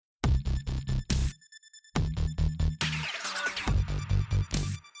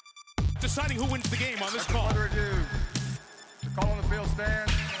deciding who wins the game on this call. Under review. The call on the field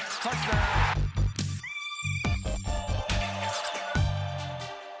stands. Touchdown.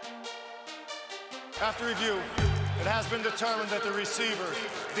 After review, it has been determined that the receiver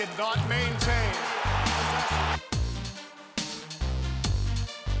did not maintain possession.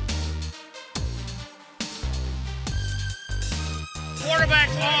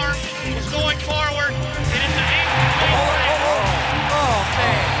 Quarterback's arm is going forward, and it's an ankle.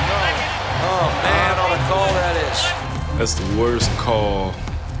 Oh, man, on a call that is. That's the worst call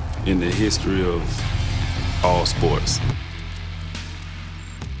in the history of all sports.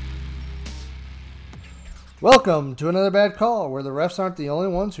 Welcome to another bad call where the refs aren't the only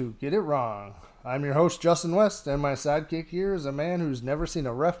ones who get it wrong. I'm your host, Justin West, and my sidekick here is a man who's never seen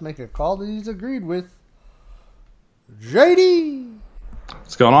a ref make a call that he's agreed with, JD.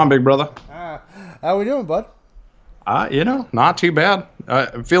 What's going on, big brother? How we doing, bud? Not too bad.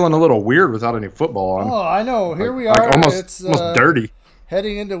 I'm feeling a little weird without any football on. Oh, I know. Here we are. Almost dirty.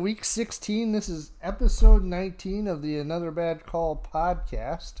 Heading into week 16. This is episode 19 of the Another Bad Call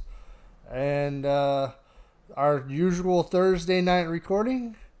podcast. And our usual Thursday night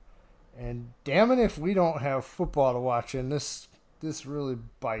recording. And damn it if we don't have football to watch. And this really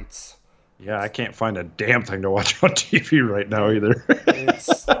bites. Yeah, I can't find a damn thing to watch on TV right now either.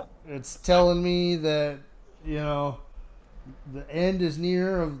 It's telling me that, the end is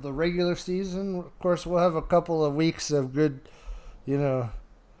near of the regular season. Of course, we'll have a couple of weeks of good,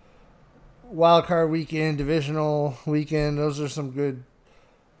 wild card weekend, divisional weekend. Those are some good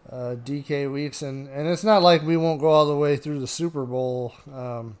DK weeks. And it's not like we won't go all the way through the Super Bowl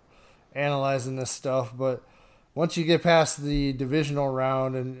analyzing this stuff. But once you get past the divisional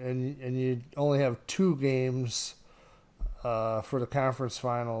round and you only have two games for the conference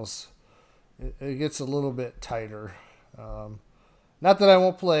finals, it gets a little bit tighter. Not that I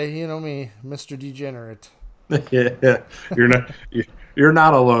won't play, me, Mr. Degenerate. Yeah, you're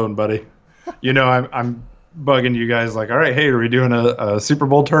not alone, buddy. I'm bugging you guys like, all right, hey, are we doing a Super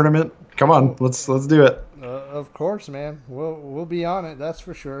Bowl tournament? Come on, let's do it. Of course, man. We'll be on it. That's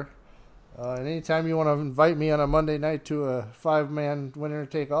for sure. And anytime you want to invite me on a Monday night to a 5-man winner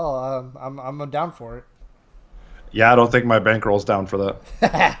take all, I'm down for it. Yeah, I don't think my bankroll's down for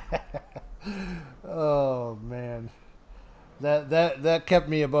that. Oh man, that kept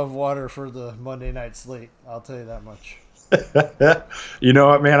me above water for the Monday night slate. I'll tell you that much. You know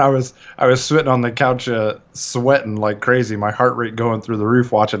what, man? I was sitting on the couch, sweating like crazy. My heart rate going through the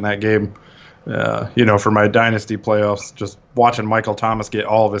roof watching that game. For my dynasty playoffs, just watching Michael Thomas get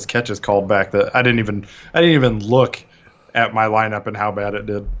all of his catches called back. That I didn't even look at my lineup and how bad it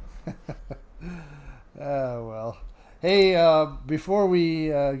did. Well. Hey, before we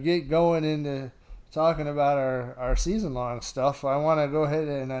get going into talking about our season-long stuff, I want to go ahead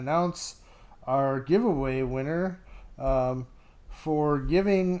and announce our giveaway winner for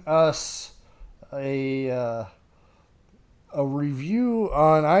giving us a review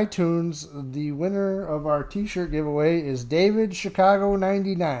on iTunes. The winner of our T-shirt giveaway is David Chicago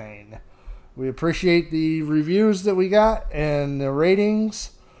 99. We appreciate the reviews that we got and the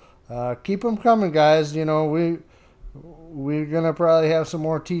ratings. Keep them coming, guys. We're gonna probably have some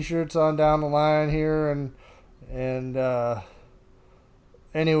more T-shirts on down the line here, and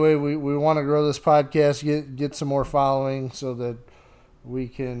anyway, we want to grow this podcast, get some more following, so that we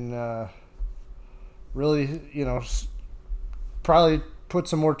can really, probably put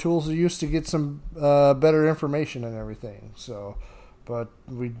some more tools to use to get some better information and everything. So, but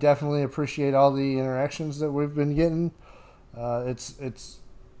we definitely appreciate all the interactions that we've been getting. It's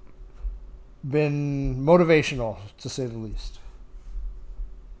been motivational, to say the least.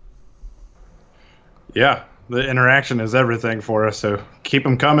 Yeah, the interaction is everything for us, so keep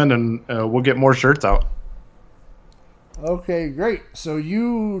them coming, and we'll get more shirts out. Okay, great. So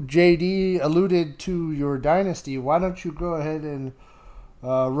you, JD, alluded to your dynasty. Why don't you go ahead and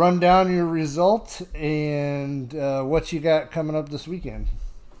run down your result and what you got coming up this weekend?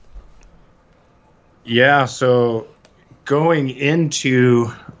 Yeah, so going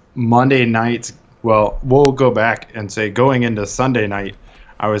into Monday night, well, we'll go back and say going into Sunday night,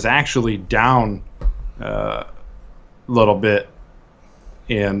 I was actually down a little bit,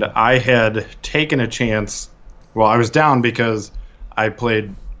 and I had taken a chance. Well, I was down because I had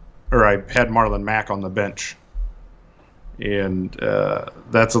Marlon Mack on the bench, and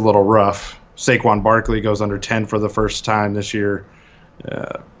that's a little rough. Saquon Barkley goes under 10 for the first time this year.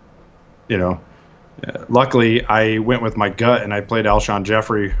 Luckily, I went with my gut, and I played Alshon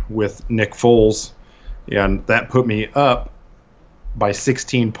Jeffrey with Nick Foles, and that put me up by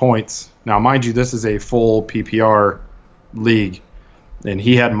 16 points. Now, mind you, this is a full PPR league, and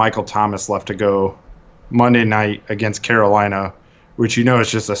he had Michael Thomas left to go Monday night against Carolina, which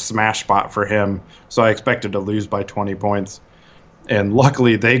is just a smash spot for him. So I expected to lose by 20 points. And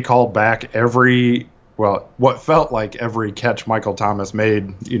luckily they called back what felt like every catch Michael Thomas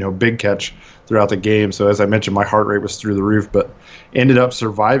made, big catch throughout the game. So as I mentioned, my heart rate was through the roof, but ended up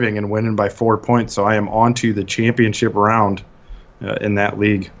surviving and winning by 4 points. So I am on to the championship round in that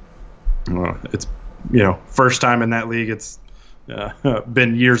league. It's, first time in that league. It's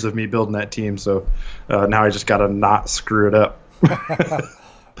been years of me building that team. So now I just got to not screw it up.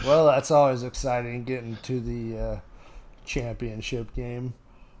 Well, that's always exciting, getting to the championship game.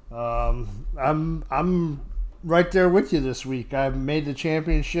 I'm right there with you this week. I've made the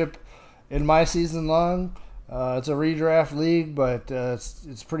championship in my season long. It's a redraft league, but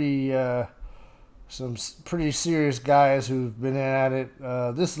it's pretty some pretty serious guys who've been at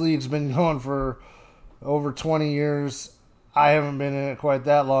it. This league's been going for over 20 years. I haven't been in it quite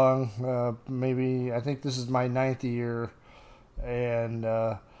that long. I think this is my 9th year, and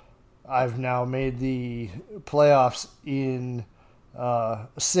I've now made the playoffs in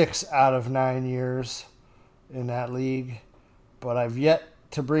 6 out of 9 years in that league, but I've yet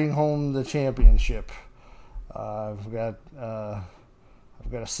to bring home the championship. I've got a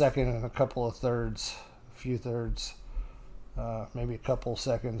second and a couple of thirds, a few thirds, maybe a couple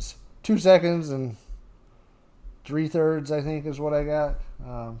seconds, 2 seconds and 3 thirds, I think is what I got.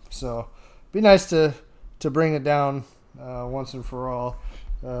 So be nice to bring it down once and for all.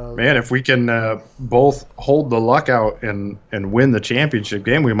 Man, if we can both hold the luck out and win the championship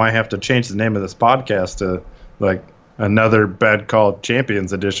game, we might have to change the name of this podcast to like another Bad Call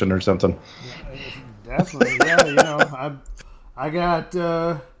Champions edition or something. Definitely, yeah. I got.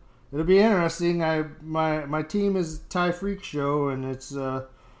 It'll be interesting. My team is Ty Freak Show, and it's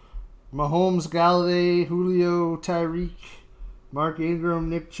Mahomes, Galladay, Julio, Tyreek, Mark Ingram,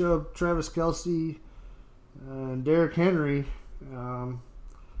 Nick Chubb, Travis Kelce, and Derrick Henry.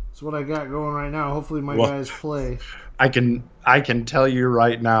 That's what I got going right now. Hopefully my guys play. I can tell you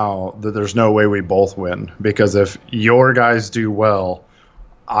right now that there's no way we both win, because if your guys do well,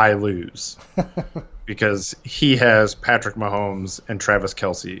 I lose. Because he has Patrick Mahomes and Travis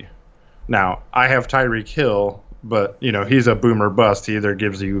Kelce. Now, I have Tyreek Hill, but he's a boomer bust. He either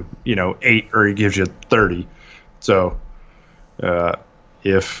gives you 8 or he gives you 30. So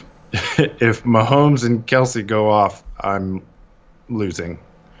if Mahomes and Kelce go off, I'm losing.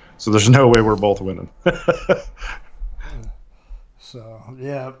 So there's no way we're both winning. So,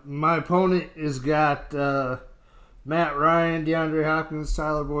 yeah, my opponent has got Matt Ryan, DeAndre Hopkins,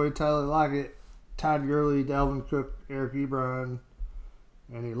 Tyler Boyd, Tyler Lockett, Todd Gurley, Dalvin Cook, Eric Ebron,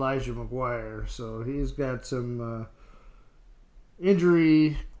 and Elijah McGuire. So he's got some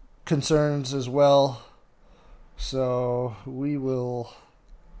injury concerns as well. So we will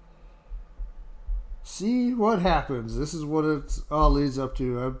see what happens. This is what it all leads up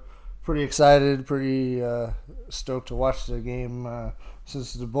to. I'm pretty excited, pretty stoked to watch the game.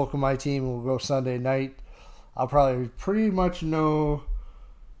 Since the bulk of my team will go Sunday night, I'll probably pretty much know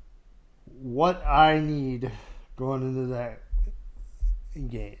what I need going into that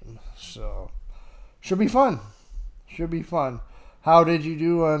game. So should be fun. How did you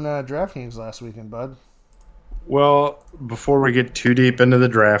do on DraftKings last weekend, bud? Well, before we get too deep into the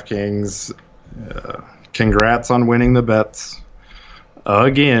DraftKings, congrats on winning the bets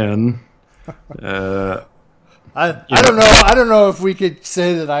again. I don't know if we could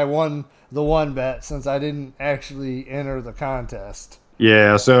say that I won the one bet, since I didn't actually enter the contest.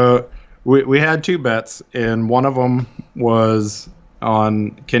 Yeah, so we had 2 bets, and one of them was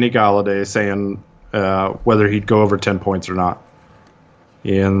on Kenny Galladay, saying whether he'd go over 10 points or not.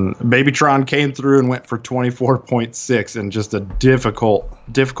 And Babytron came through and went for 24.6, and just a difficult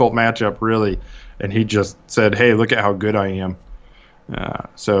matchup, really. And he just said, hey, look at how good I am.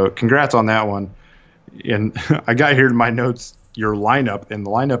 So congrats on that one. And I got here in my notes your lineup, and the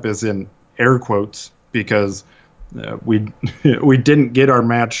lineup is in air quotes because we didn't get our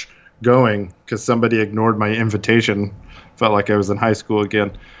match going because somebody ignored my invitation. Felt like I was in high school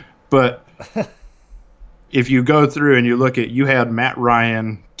again. But if you go through and you look at, you had Matt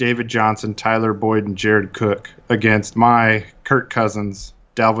Ryan, David Johnson, Tyler Boyd, and Jared Cook against my Kirk Cousins,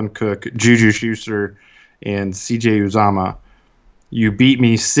 Dalvin Cook, Juju Schuster, and CJ Uzomah. You beat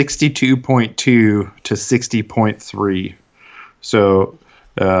me 62.2 to 60.3. So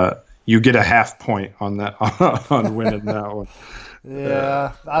you get a half point on that on winning that one.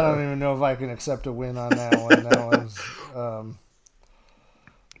 Yeah, I don't even know if I can accept a win on that one. That one's.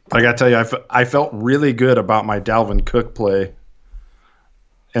 I got to tell you, I felt really good about my Dalvin Cook play,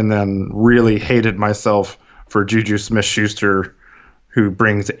 and then really hated myself for Juju Smith-Schuster who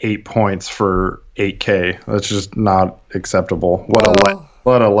brings 8 points for 8K. That's just not acceptable. What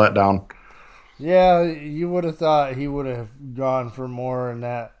a letdown. Yeah, you would have thought he would have gone for more in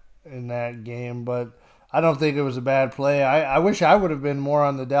that game, but I don't think it was a bad play. I wish I would have been more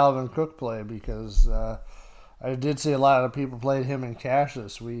on the Dalvin Cook play because I did see a lot of people played him in cash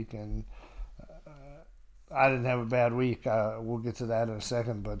this week, and I didn't have a bad week. We'll get to that in a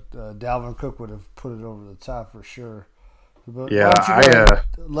second, but Dalvin Cook would have put it over the top for sure. But yeah,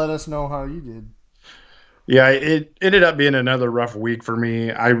 let us know how you did. Yeah, it ended up being another rough week for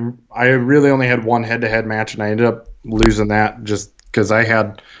me. I really only had one head-to-head match, and I ended up losing that just because I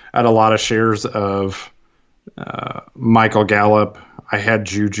had a lot of shares of Michael Gallup. I had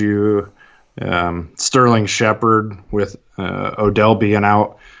Juju, Sterling Shepard with Odell being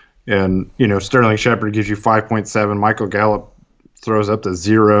out. And, Sterling Shepard gives you 5.7. Michael Gallup throws up to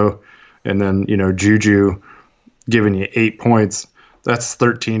 0. And then, Juju giving you 8 points. That's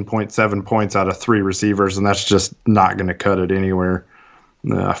 13.7 points out of 3 receivers, and that's just not going to cut it anywhere.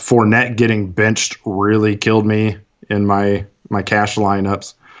 Fournette getting benched really killed me in my cash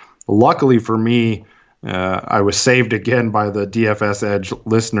lineups. Luckily for me, I was saved again by the DFS Edge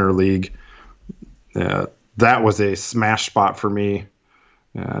Listener League. That was a smash spot for me.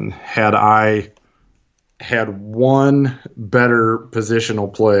 And had I had one better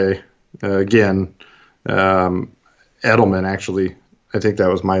positional play, again, Edelman actually, I think that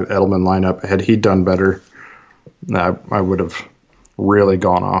was my Edelman lineup. Had he done better, I would have really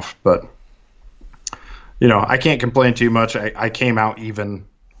gone off. But, I can't complain too much. I came out even.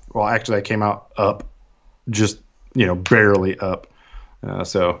 Well, actually, I came out up, just, barely up.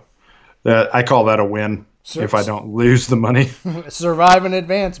 So I call that a win. If I don't lose the money. Survive in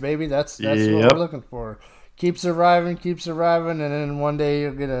advance, baby. That's what we're looking for. Keep surviving, and then one day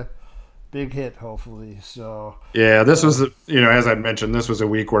you'll get a big hit, hopefully. So yeah, this was, as I mentioned, this was a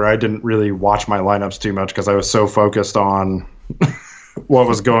week where I didn't really watch my lineups too much because I was so focused on what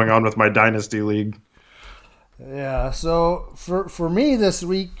was going on with my Dynasty League. Yeah, so for me this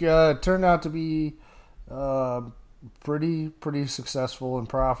week turned out to be pretty successful and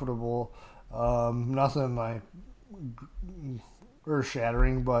profitable. Nothing like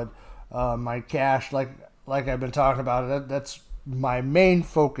earth-shattering, but my cash, like I've been talking about, that's my main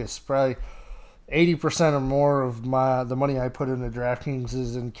focus. Probably 80% or more of the money I put into DraftKings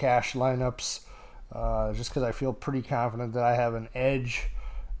is in cash lineups, just because I feel pretty confident that I have an edge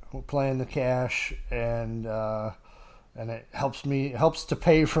playing the cash, and it helps to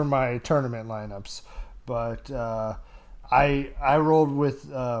pay for my tournament lineups. But I rolled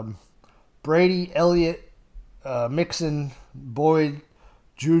with Brady, Elliott, Mixon, Boyd,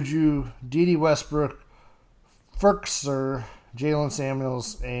 Juju, Dede Westbrook, Ferkser, Jalen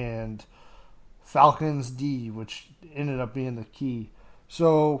Samuels, and Falcons D, which ended up being the key.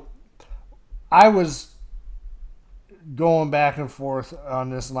 So I was going back and forth on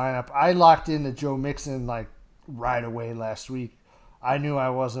this lineup. I locked into Joe Mixon like right away last week. I knew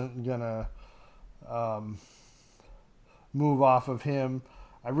I wasn't gonna move off of him.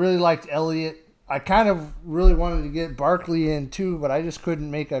 I really liked Elliott. I kind of really wanted to get Barkley in too, but I just couldn't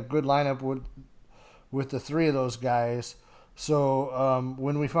make a good lineup with the three of those guys. So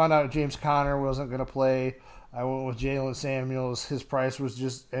when we found out James Conner wasn't going to play, I went with Jalen Samuels. His price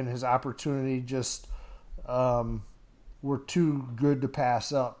was and his opportunity just were too good to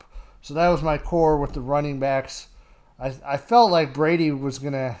pass up. So that was my core with the running backs. I felt like Brady was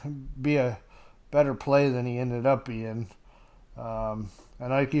going to be a better play than he ended up being. And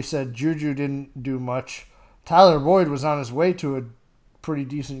like you said, Juju didn't do much. Tyler Boyd was on his way to a pretty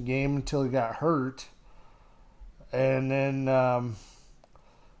decent game until he got hurt. And then,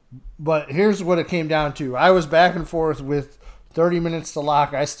 but here's what it came down to. I was back and forth with 30 minutes to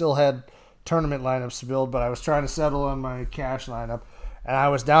lock. I still had tournament lineups to build, but I was trying to settle on my cash lineup. And I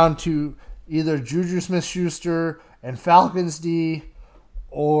was down to either Juju Smith-Schuster and Falcons D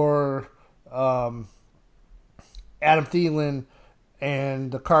or Adam Thielen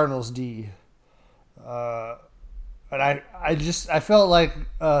and the Cardinals D. And I felt like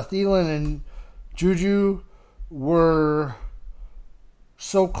Thielen and Juju were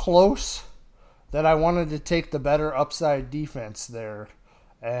so close that I wanted to take the better upside defense there.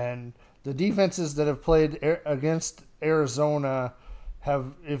 And the defenses that have played against Arizona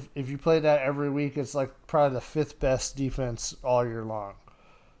have, if you play that every week, it's like probably the fifth best defense all year long.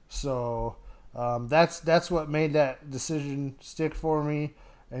 So that's what made that decision stick for me.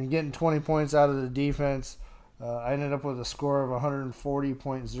 And getting 20 points out of the defense, I ended up with a score of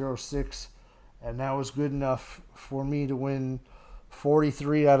 140.06, and that was good enough for me to win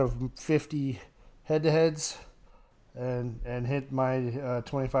 43 out of 50 head-to-heads. and hit my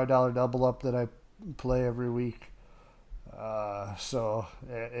 $25 double up that I play every week. So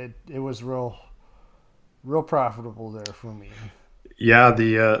it was real profitable there for me. Yeah,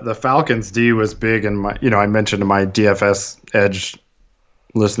 the Falcons D was big in my, I mentioned in my DFS Edge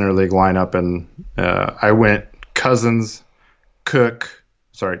Listener League lineup, and I went Dalvin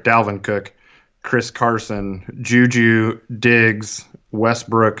Cook, Chris Carson, Juju, Diggs,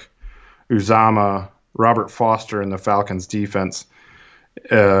 Westbrook, Uzama, Robert Foster in the Falcons defense.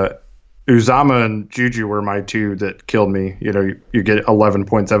 Uzama and Juju were my two that killed me. You get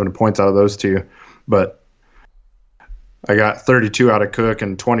 11.7 points out of those two, but I got 32 out of Cook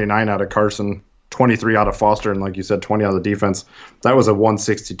and 29 out of Carson, 23 out of Foster, and like you said, 20 out of the defense. That was a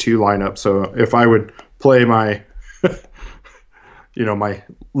 162 lineup. So if I would play my, my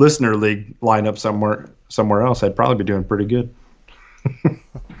Listener League lineup somewhere else, I'd probably be doing pretty good.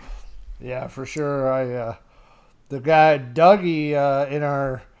 Yeah, for sure. The guy Dougie in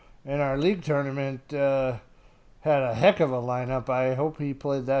our league tournament had a heck of a lineup. I hope he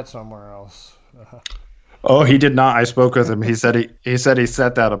played that somewhere else. Oh, he did not. I spoke with him. He said he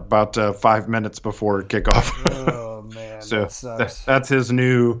set that about 5 minutes before kickoff. Oh man, so that sucks. That's his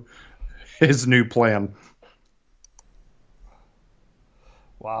new plan.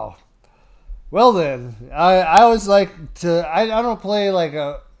 Wow. Well then, I always like to. I don't play like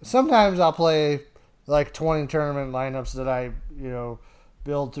a. Sometimes I'll play like 20 tournament lineups that I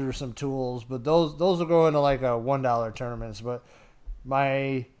build through some tools, but those will go into like a $1 tournaments. But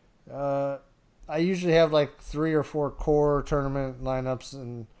my I usually have like 3 or 4 core tournament lineups,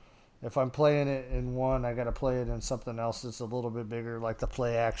 and if I'm playing it in one, I got to play it in something else that's a little bit bigger, like the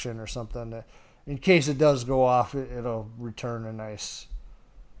play action or something. That, in case it does go off, it'll return a nice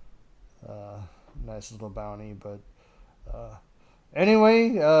little bounty. But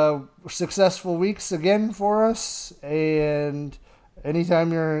anyway, successful weeks again for us, and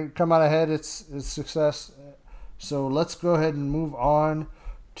anytime you come out ahead, it's success. So let's go ahead and move on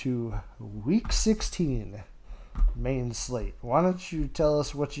to Week 16 main slate. Why don't you tell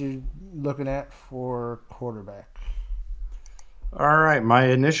us what you're looking at for quarterback? All right, my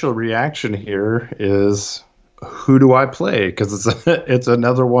initial reaction here is, who do I play? Because it's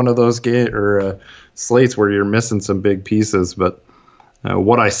another one of those slates where you're missing some big pieces. But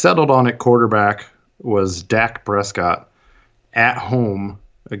what I settled on at quarterback was Dak Prescott at home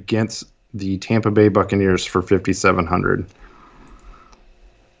against the Tampa Bay Buccaneers for 5,700.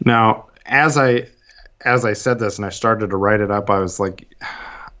 Now, as I said this and I started to write it up, I was like,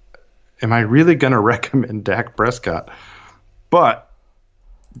 am I really going to recommend Dak Prescott? But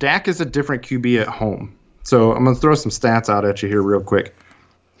Dak is a different QB at home. So I'm going to throw some stats out at you here real quick.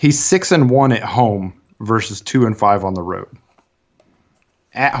 He's 6-1 at home versus 2-5 on the road.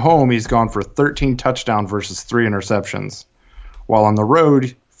 At home, he's gone for 13 touchdowns versus 3 interceptions. While on the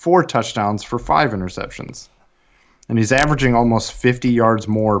road, 4 touchdowns for 5 interceptions. And he's averaging almost 50 yards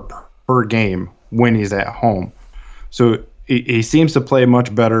more per game when he's at home. So he seems to play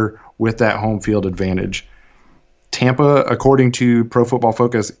much better with that home field advantage. Tampa, according to Pro Football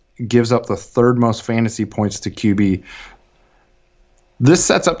Focus, gives up the 3rd most fantasy points to QB. This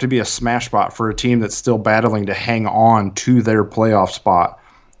sets up to be a smash spot for a team that's still battling to hang on to their playoff spot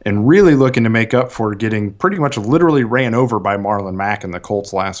and really looking to make up for getting pretty much literally ran over by Marlon Mack and the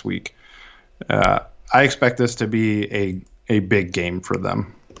Colts last week. I expect this to be a big game for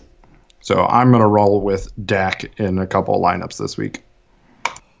them. So I'm going to roll with Dak in a couple of lineups this week.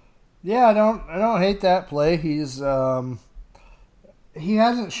 Yeah, I don't hate that play. He's he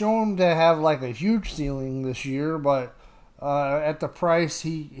hasn't shown to have like a huge ceiling this year, but at the price,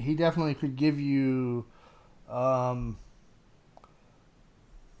 he definitely could give you.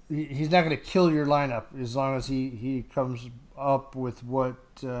 He's not going to kill your lineup as long as he comes up with what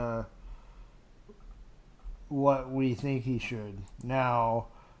we think he should. Now,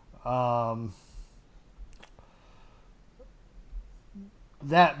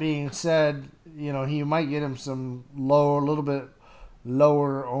 that being said, he might get him some a little bit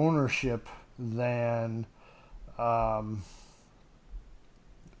lower ownership than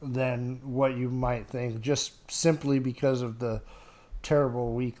what you might think, just simply because of the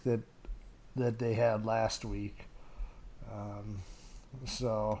terrible week that they had last week.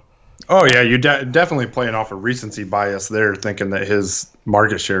 Oh yeah, you definitely playing off a recency bias there, thinking that his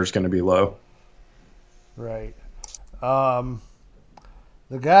market share is going to be low. Right.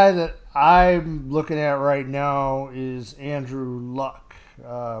 The guy that I'm looking at right now is Andrew Luck.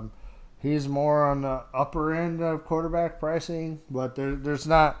 He's more on the upper end of quarterback pricing, but there's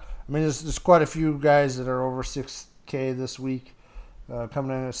not. I mean, there's quite a few guys that are over $6K this week,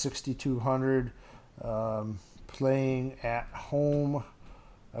 coming in at 6,200. playing at home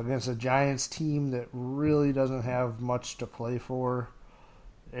against a Giants team that really doesn't have much to play for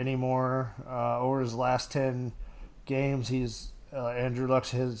anymore. Over his last 10 games, Andrew Luck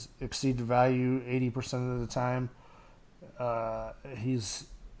has exceeded value 80% of the time. He's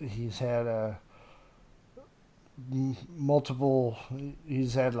had multiple.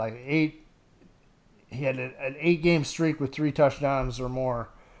 He's had like 8. He had an 8-game streak with 3 touchdowns or more.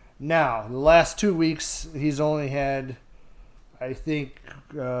 Now, the last 2 weeks, he's only had, I think,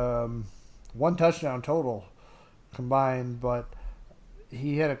 1 touchdown total combined, but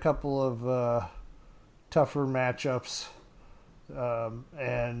he had a couple of tougher matchups,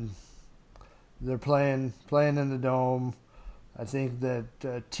 and they're playing in the Dome. I think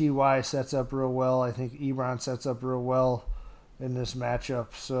that T.Y. sets up real well. I think Ebron sets up real well in this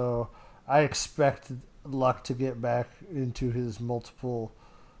matchup. So I expect Luck to get back into his multiple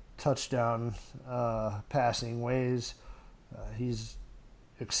touchdown passing ways. He's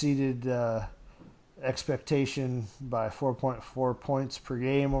exceeded expectation by 4.4 points per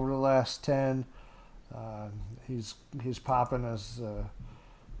game over the last 10. He's popping as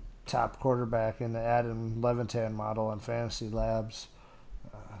top quarterback in the Adam Levitan model on Fantasy Labs.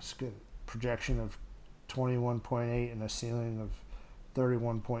 It's got a projection of 21.8 and a ceiling of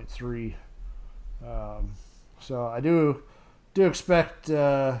 31.3. So I do expect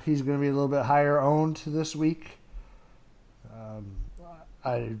he's going to be a little bit higher owned this week.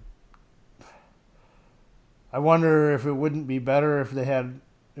 I wonder if it wouldn't be better if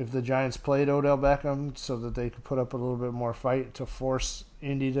the Giants played Odell Beckham so that they could put up a little bit more fight to force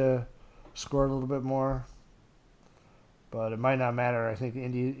Indy to score a little bit more. But it might not matter. I think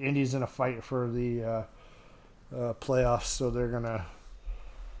Indy's in a fight for the playoffs, so they're going to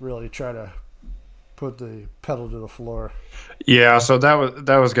really try to put the pedal to the floor. Yeah, so that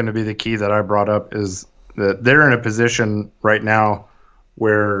was going to be the key that I brought up, is that they're in a position right now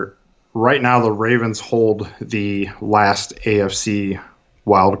where right now the Ravens hold the last AFC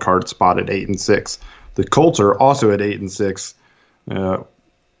wild card spot at 8-6. The Colts are also at 8-6,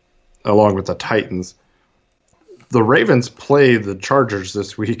 along with the Titans. The Ravens play the Chargers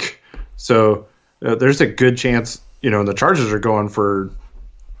this week, so there's a good chance, the Chargers are going for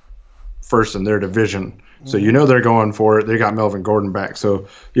first in their division. So they're going for it. They got Melvin Gordon back. So,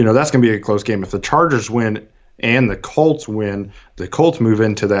 that's going to be a close game. If the Chargers win and the Colts win, the Colts move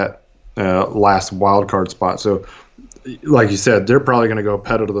into that last wild card spot. So, like you said, they're probably going to go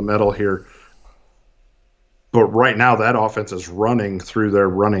pedal to the metal here. But right now, that offense is running through their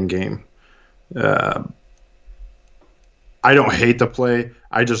running game. I don't hate the play.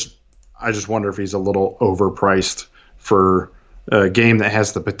 I just wonder if he's a little overpriced for a game that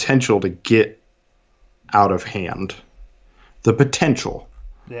has the potential to get out of hand. The potential.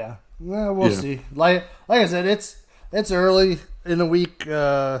 Yeah. Well, we'll see. Like I said, it's early in the week.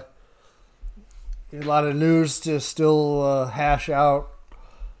 A lot of news to still hash out.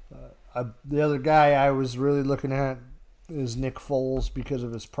 The other guy I was really looking at is Nick Foles because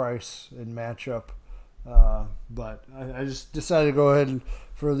of his price and matchup. But I just decided to go ahead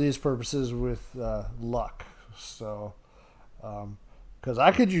for these purposes with Luck. So, because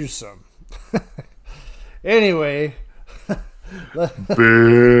I could use some. Anyway,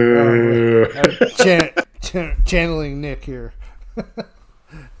 channeling Nick here.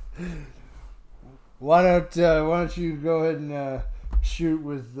 Why don't you go ahead and shoot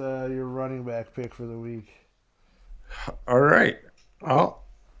with your running back pick for the week? All right. Well,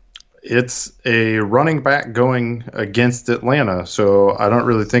 it's a running back going against Atlanta, so I don't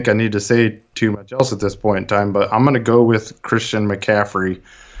really think I need to say too much else at this point in time, but I'm going to go with Christian McCaffrey.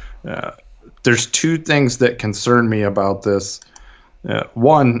 There's 2 things that concern me about this.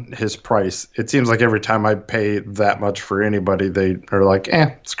 One, his price. It seems like every time I pay that much for anybody, they are like,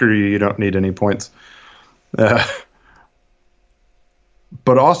 screw you, you don't need any points. But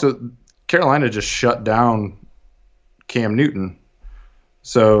also, Carolina just shut down Cam Newton.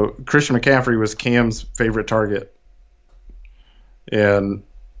 So Christian McCaffrey was Cam's favorite target. And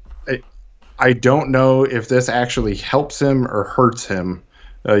I don't know if this actually helps him or hurts him.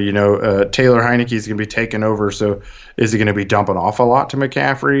 Taylor Heineke's going to be taking over, so is he going to be dumping off a lot to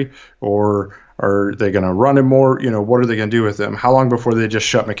McCaffrey, or are they going to run him more? What are they going to do with him? How long before they just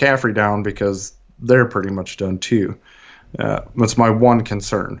shut McCaffrey down, because they're pretty much done too? That's my one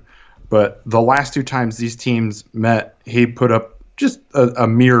concern. But the last 2 times these teams met, he put up just a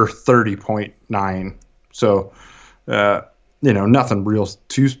mere 30.9. So, nothing real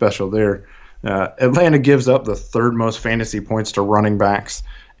too special there. Atlanta gives up the 3rd most fantasy points to running backs,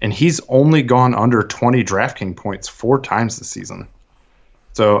 and he's only gone under 20 DraftKings points 4 times this season.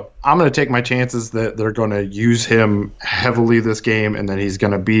 So I'm going to take my chances that they're going to use him heavily this game, and that he's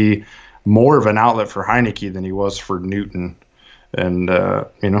going to be more of an outlet for Heineke than he was for Newton, and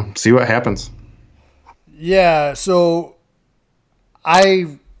see what happens. Yeah, so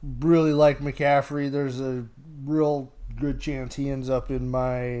I really like McCaffrey. There's a real good chance he ends up in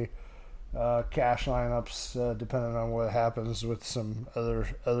my cash lineups, depending on what happens with some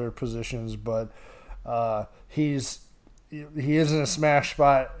other positions. But he is in a smash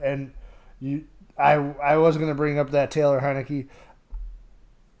spot, and I was going to bring up that Taylor Heineke.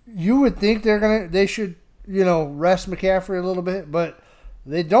 You would think they should rest McCaffrey a little bit, but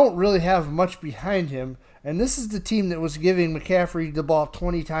they don't really have much behind him. And this is the team that was giving McCaffrey the ball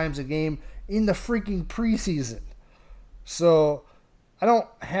 20 times a game in the freaking preseason. So I don't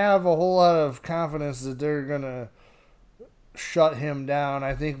have a whole lot of confidence that they're going to shut him down.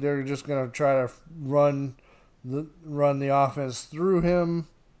 I think they're just going to try to run the offense through him.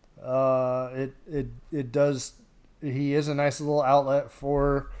 It does. He is a nice little outlet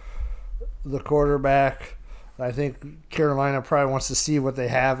for the quarterback. I think Carolina probably wants to see what they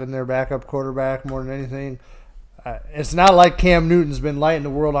have in their backup quarterback more than anything. It's not like Cam Newton's been lighting the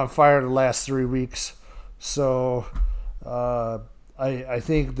world on fire the last 3 weeks. So I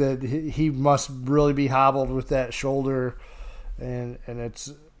think that he must really be hobbled with that shoulder, and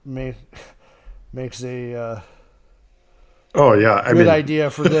it's makes a good idea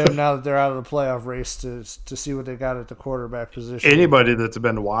for them now that they're out of the playoff race to see what they got at the quarterback position. Anybody that's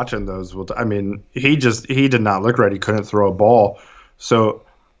been watching those he did not look right. He couldn't throw a ball. So,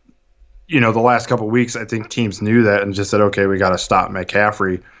 the last couple of weeks, I think teams knew that and just said, okay, we got to stop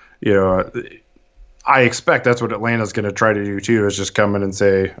McCaffrey. I expect that's what Atlanta's going to try to do too, is just come in and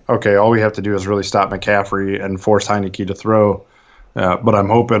say, okay, all we have to do is really stop McCaffrey and force Heineke to throw. But I'm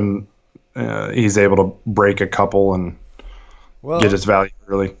hoping he's able to break a couple and get his value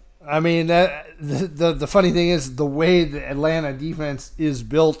early. I mean, the funny thing is the way the Atlanta defense is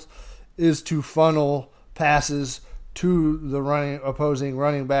built is to funnel passes to the opposing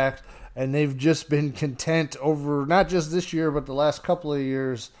running back, and they've just been content over not just this year but the last couple of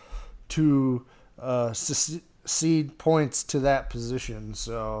years to cede points to that position.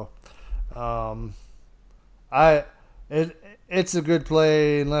 So, it's a good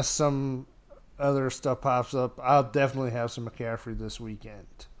play unless some other stuff pops up. I'll definitely have some McCaffrey this weekend.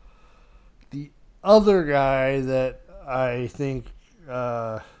 The other guy that I think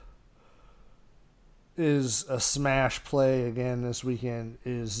is a smash play again this weekend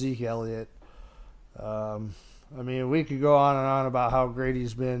is Zeke Elliott. We could go on and on about how great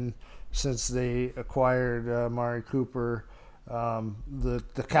he's been since they acquired Amari Cooper.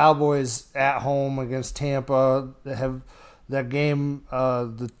 The Cowboys at home against Tampa have that game.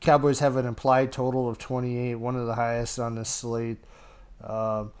 The Cowboys have an implied total of 28, one of the highest on this slate.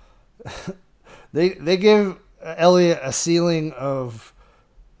 They give Elliott a ceiling of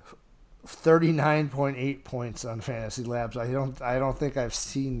 39.8 points on Fantasy Labs. I don't think I've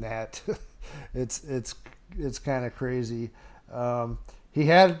seen that. It's kind of crazy. He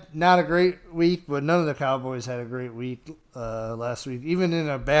had not a great week, but none of the Cowboys had a great week last week. Even in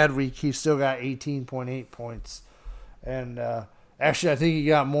a bad week, he still got 18.8 points. And actually, I think he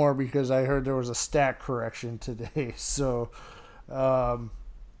got more because I heard there was a stat correction today. So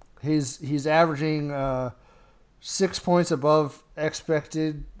he's averaging 6 points above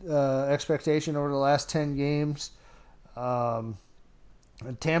expectation over the last 10 games. And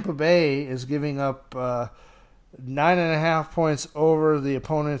Tampa Bay is giving up 9.5 points over the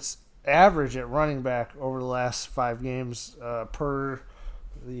opponent's average at running back over the last 5 games per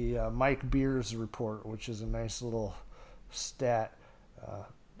the Mike Beers report, which is a nice little stat.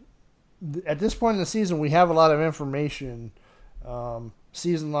 At this point in the season, we have a lot of information,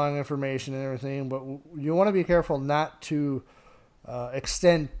 season-long information and everything, but you want to be careful not to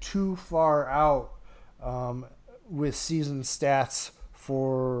extend too far out with season stats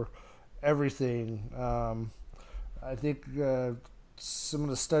for everything. I think some of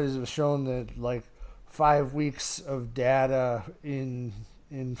the studies have shown that 5 weeks of data in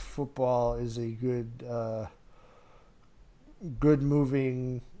football is a good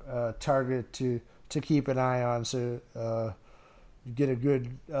moving target to keep an eye on, so you get a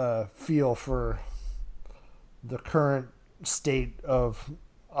good feel for the current state of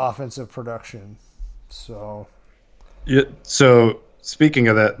offensive production. So speaking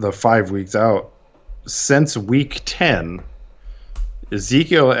of that, the 5 weeks out, since week 10,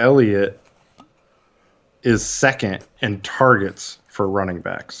 Ezekiel Elliott is second in targets for running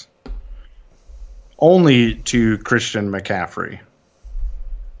backs, only to Christian McCaffrey,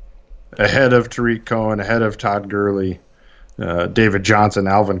 ahead of Tariq Cohen, ahead of Todd Gurley. David Johnson,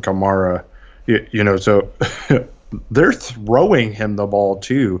 Alvin Kamara. So they're throwing him the ball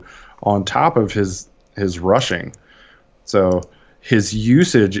too, on top of his rushing. So his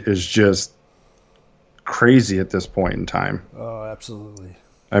usage is just crazy at this point in time. Oh, absolutely.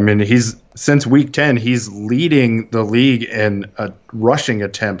 I mean, since week 10, he's leading the league in rushing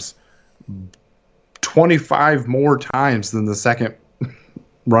attempts 25 more times than the second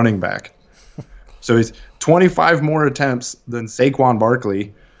running back. So he's 25 more attempts than Saquon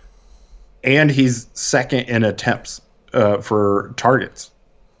Barkley, and he's second in attempts for targets.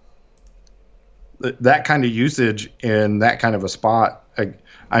 That kind of usage in that kind of a spot,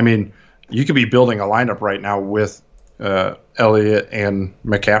 I mean, you could be building a lineup right now with Elliott and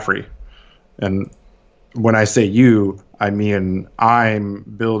McCaffrey. And when I say you, I mean I'm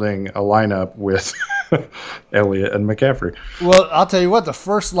building a lineup with Elliott and McCaffrey. Well, I'll tell you what, the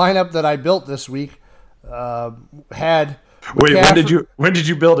first lineup that I built this week had McCaffrey. When did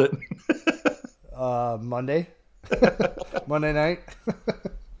you build it? Monday. Monday night.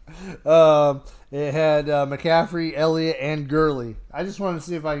 It had McCaffrey, Elliott, and Gurley. I just wanted to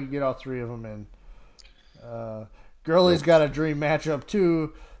see if I could get all three of them in. Gurley's got a dream matchup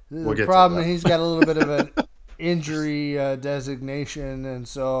too. The problem is he's got a little bit of an injury designation, and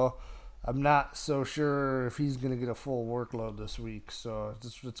so I'm not so sure if he's going to get a full workload this week. So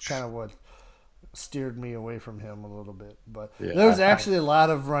it's kind of what steered me away from him a little bit. But there's actually a lot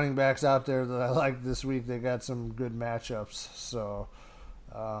of running backs out there that I like this week. They got some good matchups. So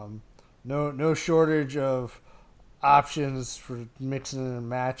no shortage of options for mixing and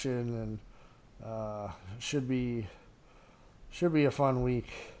matching, and should be a fun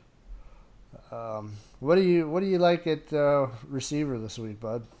week. What do you like at receiver this week,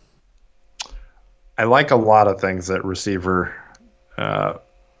 bud? I like a lot of things at receiver,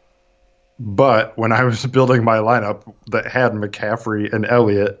 but when I was building my lineup that had McCaffrey and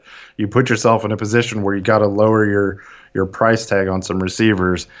Elliott, you put yourself in a position where you got to lower your price tag on some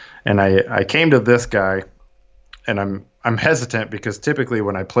receivers. And I came to this guy, and I'm hesitant because typically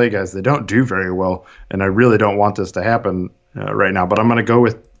when I play guys, they don't do very well, and I really don't want this to happen right now. But I'm going to go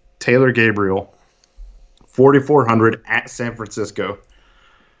with Taylor Gabriel, 4,400 at San Francisco.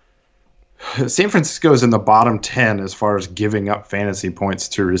 San Francisco is in the bottom 10 as far as giving up fantasy points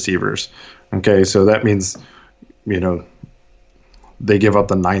to receivers. Okay, so that means, they give up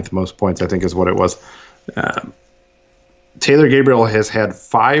the 9th most points, I think is what it was. Taylor Gabriel has had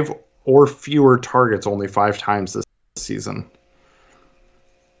 5 or fewer targets only 5 times this season.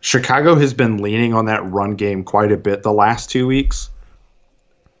 Chicago has been leaning on that run game quite a bit the last 2 weeks.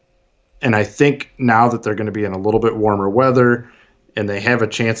 And I think now that they're going to be in a little bit warmer weather and they have a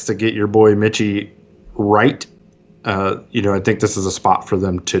chance to get your boy Mitchie right, I think this is a spot for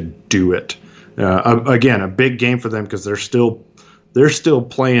them to do it. Again, a big game for them because they're still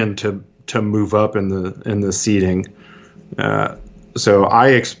playing to move up in the seeding. So I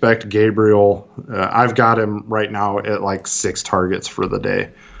expect Gabriel. I've got him right now at like 6 targets for the day.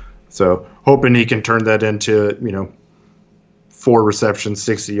 So hoping he can turn that into 4 receptions,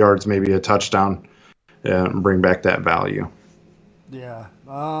 60 yards, maybe a touchdown, and bring back that value. Yeah,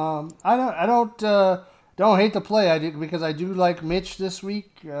 I don't hate the play. Because I do like Mitch this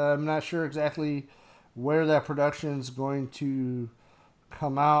week. I'm not sure exactly where that production is going to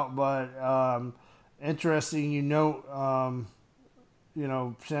come out, but interesting.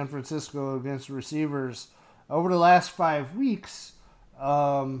 San Francisco against receivers over the last 5 weeks.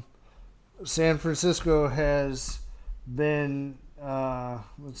 San Francisco has been.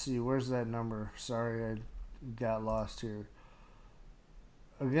 Let's see, where's that number? Sorry, I got lost here.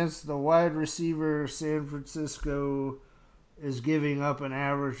 Against the wide receiver, San Francisco is giving up an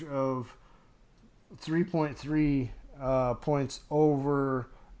average of 3.3 points over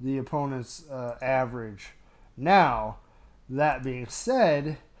the opponent's average. Now, that being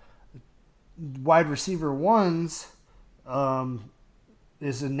said, wide receiver ones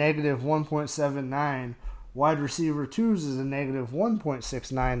is a negative 1.79. Wide receiver twos is a negative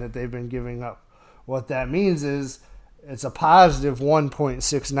 1.69 that they've been giving up. What that means is it's a positive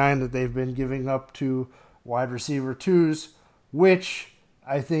 1.69 that they've been giving up to wide receiver twos, which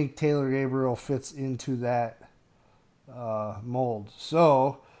I think Taylor Gabriel fits into that mold.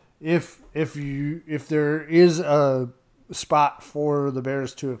 So if there is a spot for the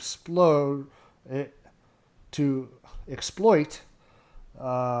Bears to exploit,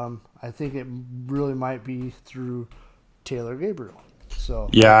 I think it really might be through Taylor Gabriel. So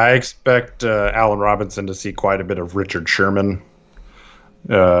yeah, I expect Allen Robinson to see quite a bit of Richard Sherman.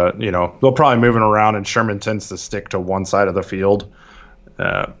 They'll probably move him around, and Sherman tends to stick to one side of the field.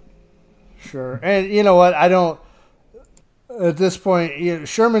 Sure, and you know what? I don't. at this point,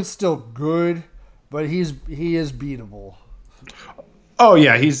 Sherman's still good, but he is beatable. Oh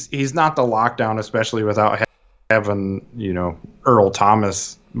yeah, he's not the lockdown, especially without having Earl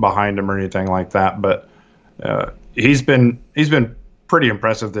Thomas behind him or anything like that. But he's been pretty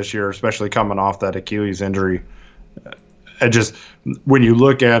impressive this year, especially coming off that Achilles injury. When you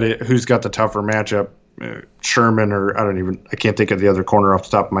look at it, who's got the tougher matchup, Sherman or I can't think of the other corner off the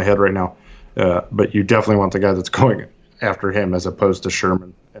top of my head right now. But you definitely want the guy that's going after him as opposed to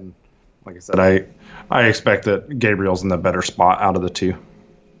Sherman. And like I said, I expect that Gabriel's in the better spot out of the two.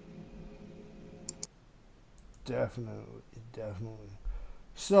 Definitely.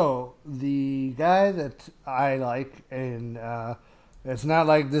 So the guy that I like, and it's not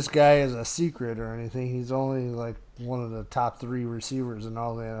like this guy is a secret or anything. He's only like one of the top 3 receivers in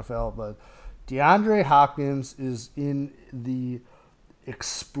all the NFL. But DeAndre Hopkins is in the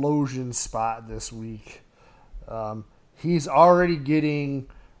explosion spot this week. He's already getting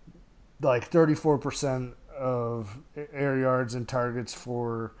like 34% of air yards and targets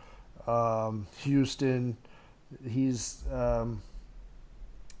for Houston. He's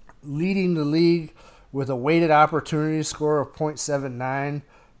leading the league with a weighted opportunity score of 0.79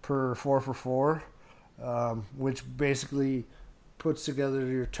 per 4 for 4, which basically puts together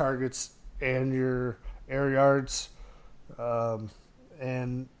your targets and your air yards.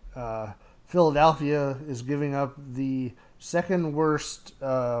 And Philadelphia is giving up the second worst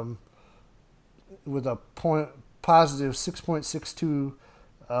with a positive 6.62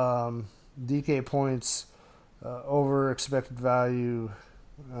 DK points over expected value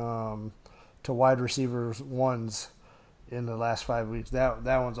to wide receivers ones in the last 5 weeks. That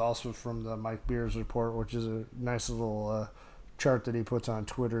one's also from the Mike Beers report, which is a nice little chart that he puts on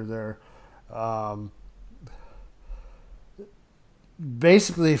Twitter there.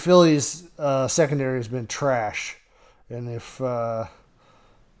 Basically, Philly's secondary has been trash, and if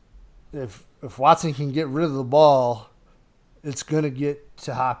Watson can get rid of the ball, it's going to get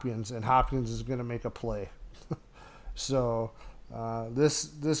to Hopkins, and Hopkins is going to make a play. So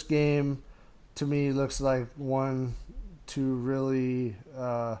this game, to me, looks like one to really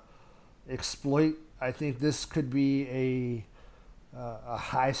exploit. I think this could be a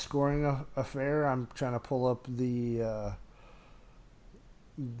high-scoring affair. I'm trying to pull up the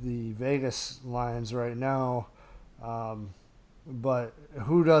Vegas lines right now. But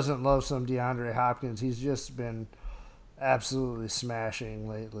who doesn't love some DeAndre Hopkins? He's just been absolutely smashing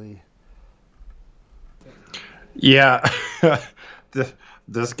lately. Yeah,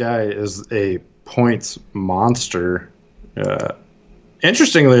 this guy is a points monster.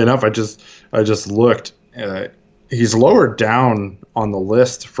 Interestingly enough, I just looked. He's lowered down on the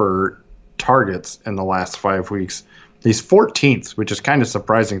list for targets in the last 5 weeks. He's 14th, which is kind of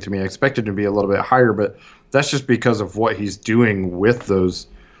surprising to me. I expected him to be a little bit higher, but that's just because of what he's doing with those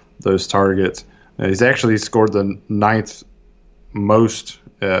targets. He's actually scored the 9th most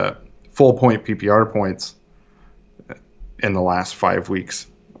full point PPR points in the last 5 weeks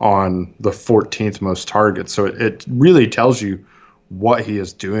on the 14th most targets. So it really tells you what he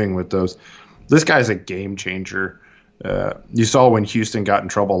is doing with those. This guy's a game changer. You saw when Houston got in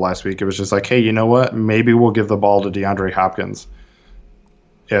trouble last week, it was just like, hey, you know what? Maybe we'll give the ball to DeAndre Hopkins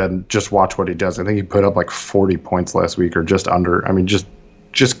and just watch what he does. I think he put up like 40 points last week or just under. I mean, just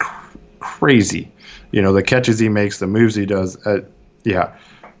crazy. The catches he makes, the moves he does. Yeah.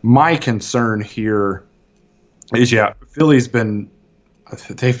 My concern here is, Philly's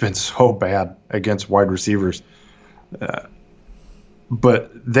they've been so bad against wide receivers.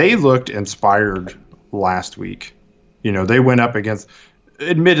 But they looked inspired last week. They went up against,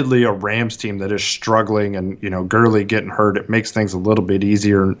 admittedly, a Rams team that is struggling, and Gurley getting hurt, it makes things a little bit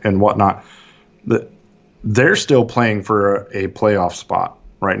easier and whatnot. They're still playing for a playoff spot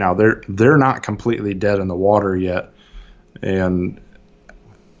right now. They're not completely dead in the water yet, and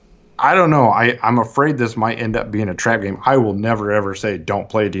I don't know. I'm afraid this might end up being a trap game. I will never ever say don't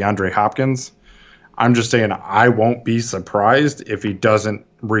play DeAndre Hopkins. I'm just saying I won't be surprised if he doesn't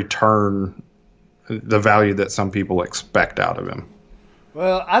return the value that some people expect out of him.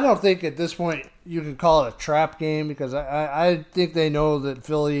 Well, I don't think at this point you can call it a trap game, because I think they know that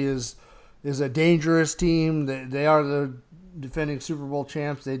Philly is a dangerous team. They are the defending Super Bowl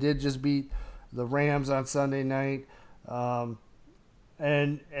champs. They did just beat the Rams on Sunday night. And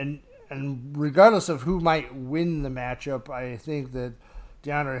regardless of who might win the matchup, I think that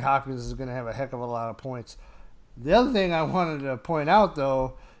DeAndre Hopkins is going to have a heck of a lot of points. The other thing I wanted to point out,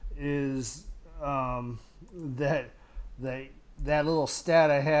 though, is that little stat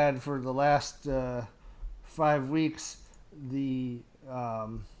I had for the last 5 weeks, the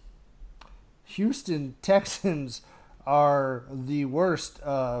Houston Texans are the worst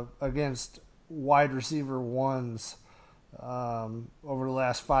against wide receiver ones over the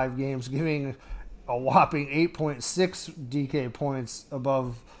last 5 games, giving a whopping 8.6 DK points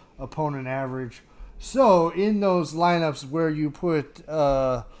above opponent average. So in those lineups where you put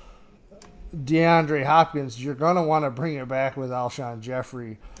DeAndre Hopkins, you're going to want to bring it back with Alshon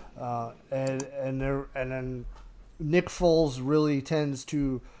Jeffrey. And then Nick Foles really tends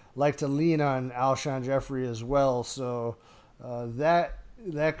to like to lean on Alshon Jeffrey as well. So that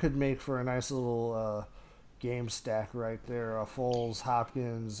could make for a nice little game stack right there. Foles,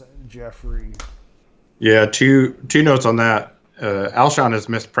 Hopkins, Jeffrey. Yeah, two notes on that. Alshon has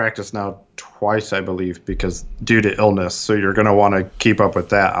missed practice now twice, I believe, because due to illness. So you're going to want to keep up with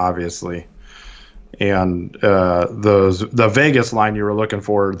that, obviously. And the Vegas line you were looking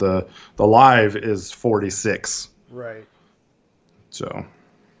for, the live is 46. Right. So.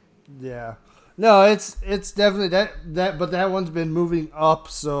 Yeah. No, it's definitely that, but that one's been moving up.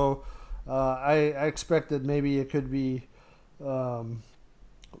 So I expect that maybe it could be one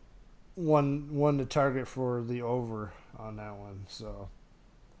to target for the over on that one. So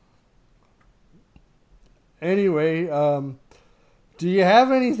anyway, do you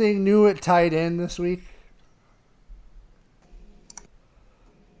have anything new at tight end this week?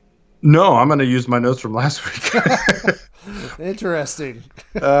 No, I'm going to use my notes from last week. Interesting.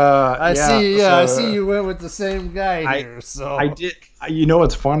 I see you went with the same guy here. So I did. You know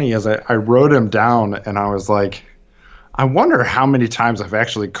what's funny is I wrote him down and I was like, I wonder how many times I've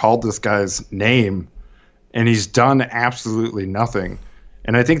actually called this guy's name and he's done absolutely nothing.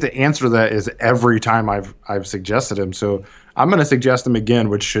 And I think the answer to that is every time I've suggested him. So I'm going to suggest him again,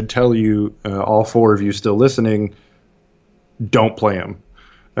 which should tell you, all 4 of you still listening, don't play him.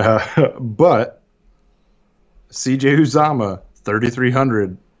 But CJ Uzomah,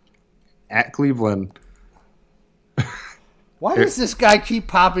 3,300 at Cleveland. Why does this guy keep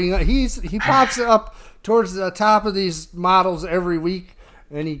popping up? He pops up towards the top of these models every week,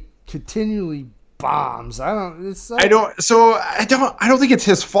 and he continually bombs. I don't think it's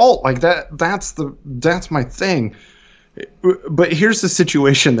his fault. Like that's my thing. But here's the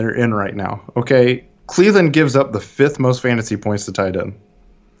situation they're in right now. Okay, Cleveland gives up the 5th most fantasy points to tight end.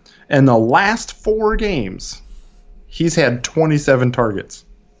 In the last 4 games, he's had 27 targets.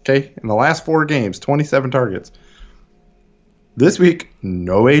 Okay, in the last 4 games, 27 targets. This week,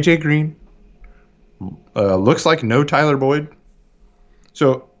 no AJ Green. Looks like no Tyler Boyd.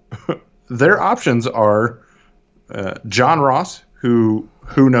 So their options are John Ross, who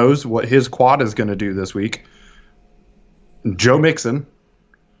knows what his quad is going to do this week, Joe Mixon,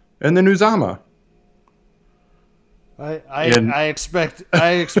 and then Uzomah. I expect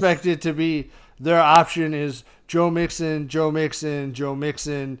it to be their option is Joe Mixon,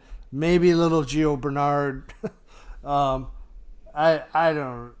 maybe little Gio Bernard. I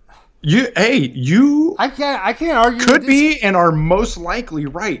don't. I can't argue. Could be and are most likely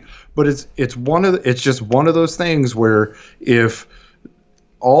right, but it's just one of those things where if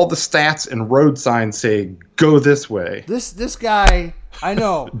all the stats and road signs say go this way, this guy, I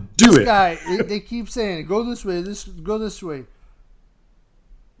know this guy. They keep saying go this way, go this way.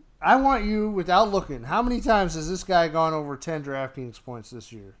 I want you, without looking, how many times has this guy gone over 10 DraftKings points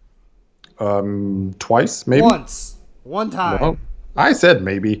this year? Twice, maybe. One time. Well, I said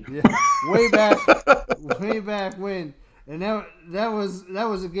maybe. Yeah, way back when, and that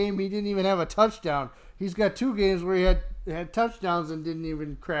was a game he didn't even have a touchdown. He's got 2 games where he had touchdowns and didn't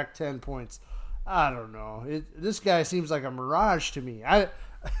even crack 10 points. I don't know. This guy seems like a mirage to me. I'm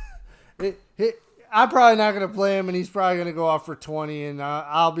probably not going to play him, and he's probably going to go off for 20, and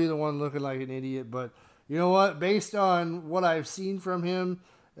I'll be the one looking like an idiot. But you know what? Based on what I've seen from him,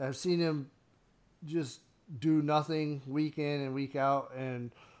 I've seen him just do nothing week in and week out,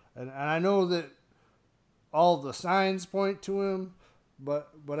 and I know that all the signs point to him, but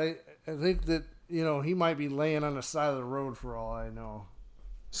I think that he might be laying on the side of the road for all I know.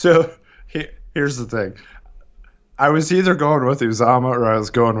 So here's the thing: I was either going with Uzomah or I was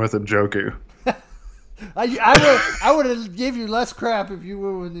going with Njoku. I would have gave you less crap if you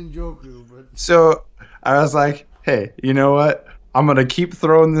were with Njoku, but so I was like, hey, you know what? I'm gonna keep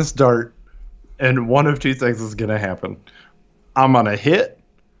throwing this dart. And one of 2 things is going to happen. I'm going to hit,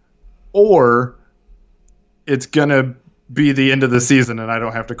 or it's going to be the end of the season and I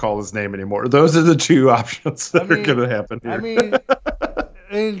don't have to call his name anymore. Those are the 2 options that are going to happen here. I mean,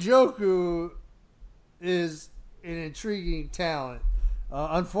 Njoku is an intriguing talent.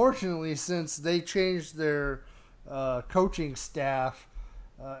 Unfortunately, since they changed their coaching staff,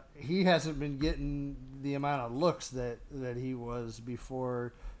 he hasn't been getting the amount of looks that he was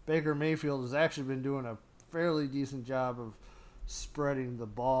before. Baker Mayfield has actually been doing a fairly decent job of spreading the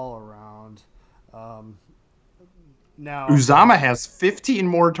ball around. Now Uzama has 15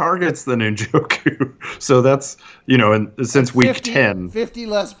 more targets than Njoku. So that's, since week 10. 50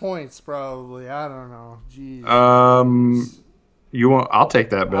 less points probably. I don't know. Jeez. I'll take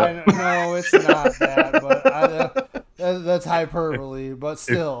that bet. No, it's not that, but that's hyperbole, but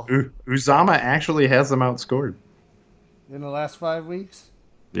still. Uzama actually has them outscored. In the last 5 weeks?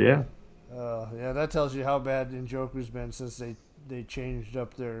 Yeah. Yeah, that tells you how bad Njoku's been since they changed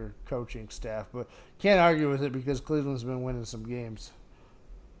up their coaching staff. But can't argue with it because Cleveland's been winning some games.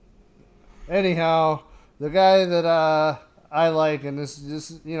 Anyhow, the guy that I like, and this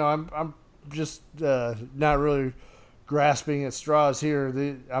I'm just not really grasping at straws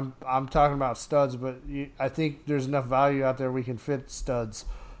here. I'm talking about studs, but I think there's enough value out there we can fit studs,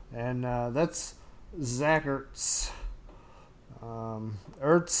 and that's Zach Ertz.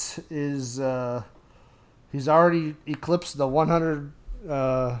 Ertz is he's already eclipsed the 100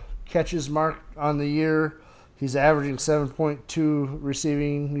 catches mark on the year. He's averaging 7.2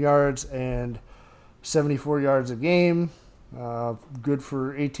 receiving yards and 74 yards a game. Good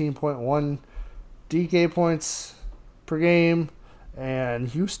for 18.1 DK points per game. And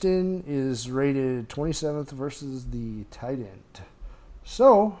Houston is rated 27th versus the tight end.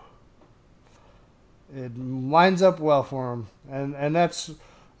 So it lines up well for him. And that's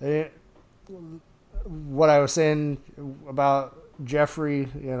what I was saying about Jeffrey.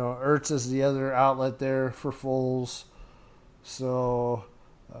 Ertz is the other outlet there for Foles. So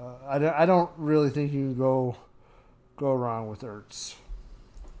I don't really think you can go wrong with Ertz.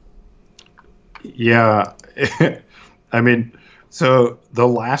 Yeah. I mean, so the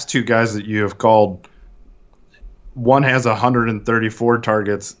last two guys that you have called, one has 134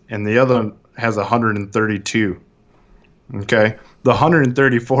 targets and the other has 132. Okay. The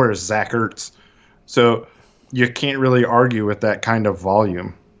 134 is Zach Ertz. So you can't really argue with that kind of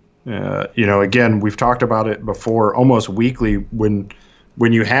volume. Again, we've talked about it before almost weekly. When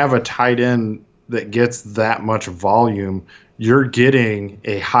you have a tight end that gets that much volume, you're getting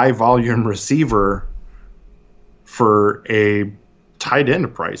a high volume receiver for a tight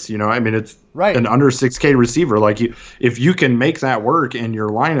end price. It's right. An under 6K receiver. If you can make that work in your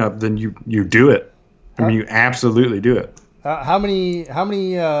lineup, then you do it. You absolutely do it. How many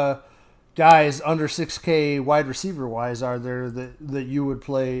guys under 6K wide receiver wise are there that you would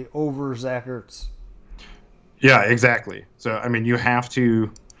play over Zach Ertz? Yeah, exactly. So you have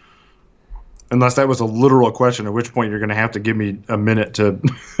to, unless that was a literal question, at which point you're going to have to give me a minute to.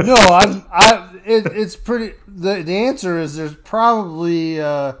 No, it's pretty. The answer is there probably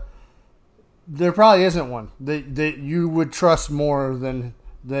isn't one that you would trust more than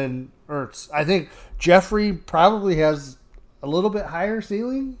Ertz. I think Jeffrey probably has a little bit higher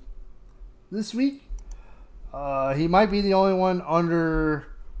ceiling this week. He might be the only one under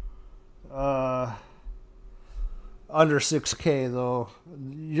 6K though.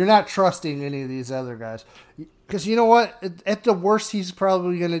 You're not trusting any of these other guys because you know what? At the worst, he's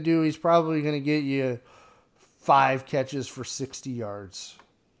probably going to get you 5 catches for 60 yards.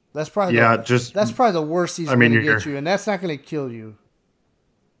 That's probably the worst he's going to get you, and that's not going to kill you.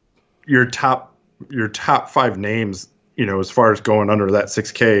 Your top 5 names, as far as going under that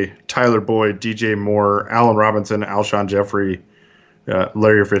 6K: Tyler Boyd, DJ Moore, Allen Robinson, Alshon Jeffrey,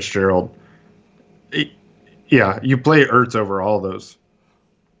 Larry Fitzgerald. Yeah, you play Ertz over all those.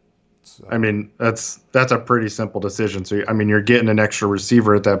 So. That's a pretty simple decision. So you're getting an extra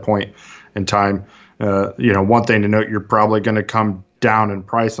receiver at that point in time. One thing to note, you're probably going to come down in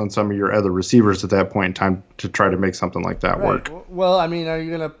price on some of your other receivers at that point in time to try to make something like that work. Well, are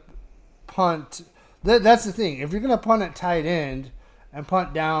you going to punt? That's the thing. If you're going to punt at tight end and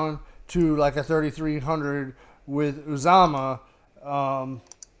punt down to like a 3,300 with Uzama,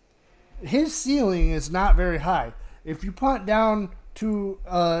 his ceiling is not very high. If you punt down to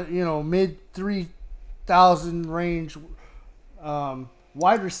mid 3,000 range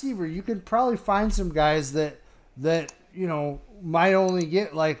wide receiver, you can probably find some guys that might only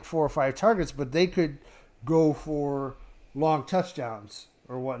get like 4 or 5 targets, but they could go for long touchdowns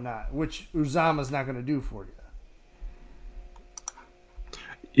or whatnot, which Uzama's not going to do for you.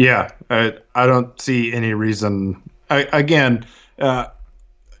 Yeah, I don't see any reason. Again,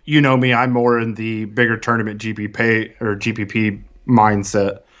 me, I'm more in the bigger tournament GPP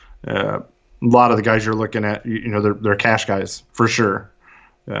mindset. A lot of the guys you're looking at, they're cash guys for sure.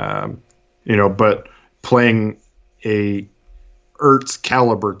 But playing a Ertz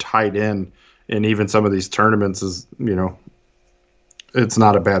caliber tight end in even some of these tournaments is, it's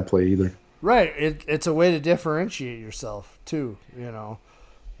not a bad play either. Right. It's a way to differentiate yourself too,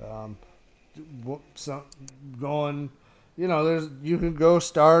 some going. You can go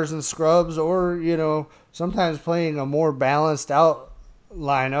stars and scrubs, or sometimes playing a more balanced out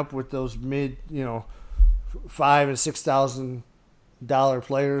lineup with those mid, $5,000 and $6,000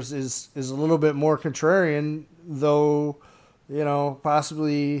 players is a little bit more contrarian, though.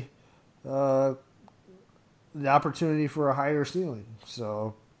 Possibly the opportunity for a higher ceiling.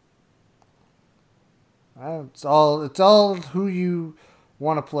 So it's all who you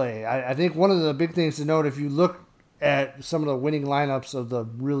want to play. I think one of the big things to note, if you look at some of the winning lineups of the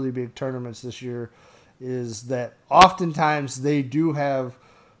really big tournaments this year, is that oftentimes they do have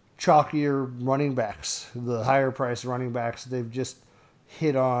chalkier running backs, the higher price running backs. They've just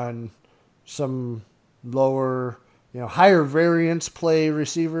hit on some lower, higher variance play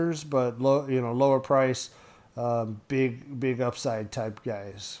receivers, but lower price, big upside type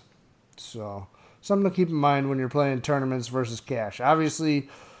guys. So something to keep in mind when you're playing tournaments versus cash. Obviously,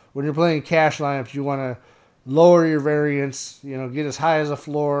 when you're playing cash lineups, you want to lower your variance, get as high as a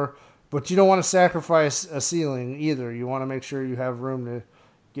floor, but you don't want to sacrifice a ceiling either. You want to make sure you have room to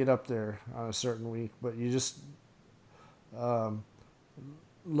get up there on a certain week, but you just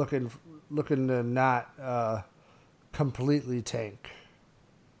looking to not completely tank.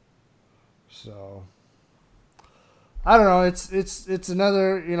 So I don't know. It's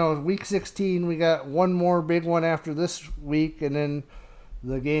another, week 16. We got one more big one after this week, and then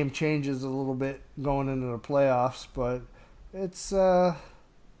the game changes a little bit going into the playoffs. But it's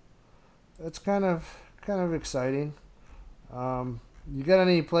kind of exciting. You got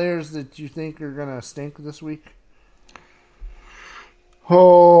any players that you think are gonna stink this week?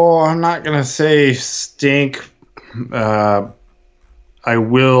 Oh, I'm not gonna say stink. I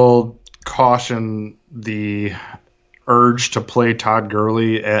will caution the urge to play Todd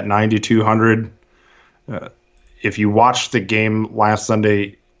Gurley at 9,200. If you watched the game last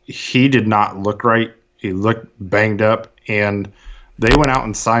Sunday, he did not look right. He looked banged up, and they went out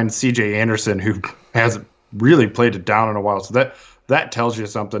and signed C.J. Anderson, who hasn't really played it down in a while. So that tells you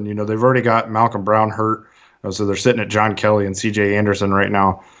something. They've already got Malcolm Brown hurt, so they're sitting at John Kelly and C.J. Anderson right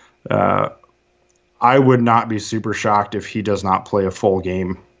now. I would not be super shocked if he does not play a full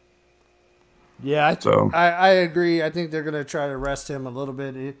game. Yeah, I agree. I think they're going to try to rest him a little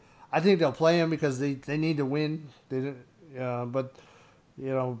bit. I think they'll play him because they need to win. But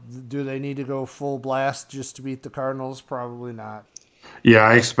do they need to go full blast just to beat the Cardinals? Probably not. Yeah,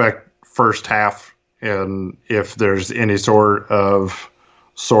 I expect first half, and if there's any sort of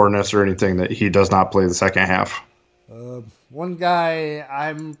soreness or anything, that he does not play the second half. One guy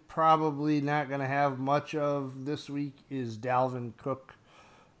I'm probably not going to have much of this week is Dalvin Cook.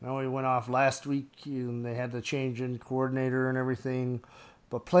 I know he went off last week, and they had the change in coordinator and everything.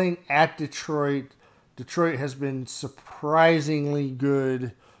 But playing at Detroit has been surprisingly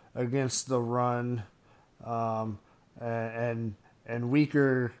good against the run, and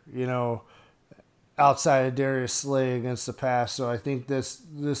weaker, outside of Darius Slay against the pass. So I think this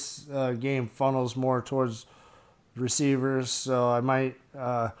game funnels more towards receivers. So I'd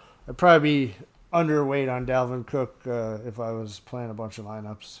probably be underweight on Dalvin Cook if I was playing a bunch of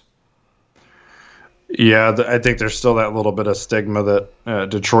lineups. Yeah, I think there's still that little bit of stigma that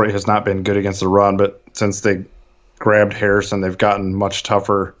Detroit has not been good against the run, but since they grabbed Harrison, they've gotten much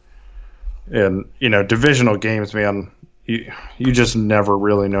tougher. And, divisional games, man, you just never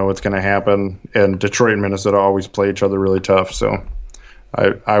really know what's going to happen. And Detroit and Minnesota always play each other really tough, so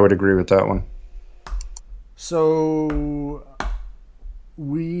I would agree with that one. So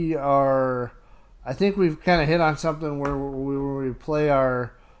I think we've kind of hit on something where we play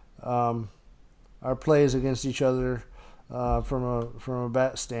our plays against each other from a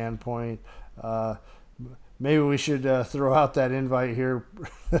bet standpoint. Maybe we should throw out that invite here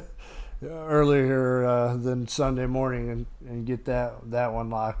earlier than Sunday morning and get that one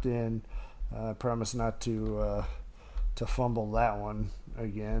locked in. I promise not to fumble that one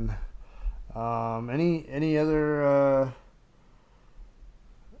again. Any other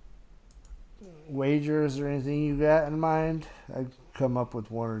wagers or anything you got in mind? I'd come up with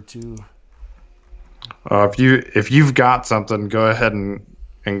one or two. If you've got something, go ahead and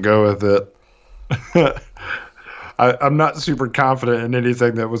go with it. I'm not super confident in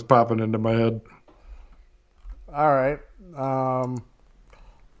anything that was popping into my head. All right.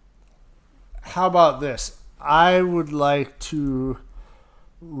 How about this? I would like to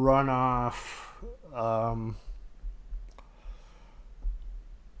run off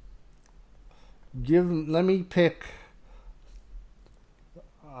let me pick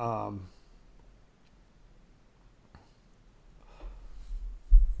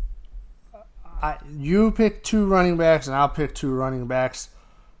you pick two running backs and I'll pick two running backs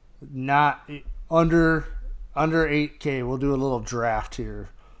not under 8K. We'll do a little draft here.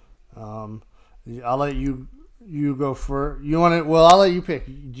 I'll let you go first. I'll let you pick.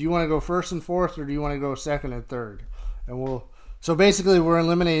 Do you want to go first and fourth, or do you want to go second and third? And so basically we're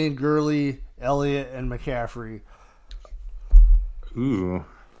eliminating Gurley, Elliott, and McCaffrey. Ooh.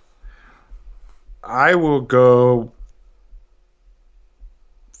 I will go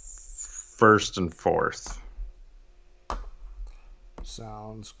first and fourth.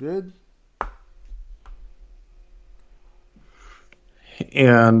 Sounds good.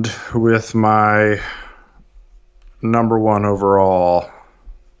 And with my number one overall,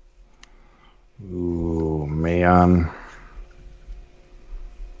 ooh, man,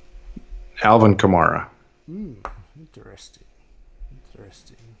 Alvin Kamara. Interesting.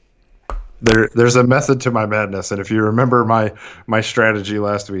 There's a method to my madness, and if you remember my strategy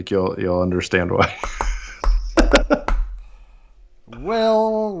last week, you'll understand why.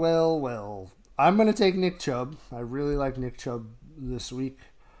 Well. I'm going to take Nick Chubb. I really like Nick Chubb this week.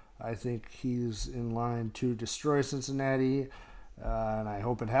 I think he's in line to destroy Cincinnati, and I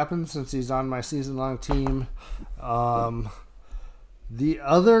hope it happens since he's on my season-long team. The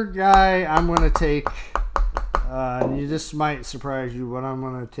other guy I'm going to take, this might surprise you, but I'm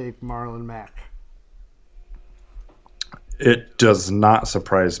going to take Marlon Mack. It does not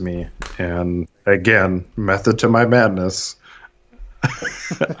surprise me. And again, method to my madness.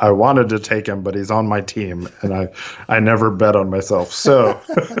 I wanted to take him, but he's on my team, and I never bet on myself. So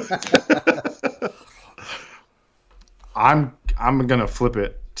I'm gonna flip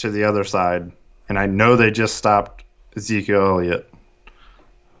it to the other side, and I know they just stopped Ezekiel Elliott,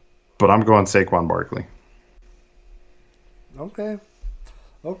 but I'm going Saquon Barkley. Okay.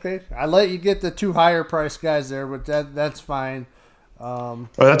 I let you get the two higher price guys there, but that's fine. Well,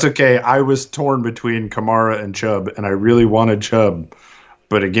 that's okay. I was torn between Kamara and Chubb, and I really wanted Chubb.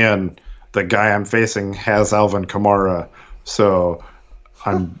 But again, the guy I'm facing has Alvin Kamara, so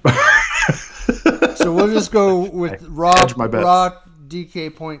I'm... So we'll just go with raw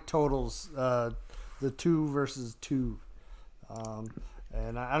DK point totals, the 2 versus 2.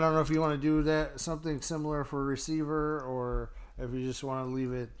 And I don't know if you want to do that something similar for receiver, or if you just want to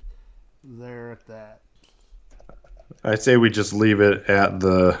leave it there at that. I say we just leave it at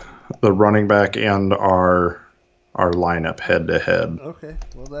the running back and our lineup head to head. Okay,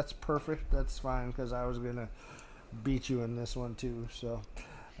 well that's perfect. That's fine because I was gonna beat you in this one too. So,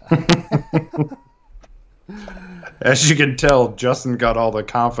 as you can tell, Justin got all the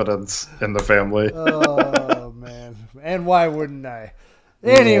confidence in the family. Oh man, and why wouldn't I?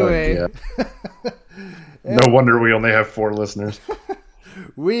 Anyway, yeah. No wonder we only have 4 listeners.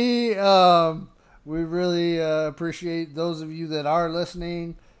 We really appreciate those of you that are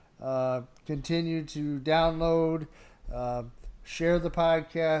listening. Continue to download, share the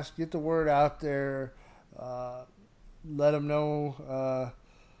podcast, get the word out there. Let them know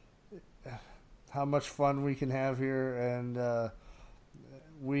how much fun we can have here. And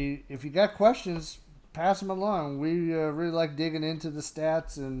if you got questions, pass them along. We really like digging into the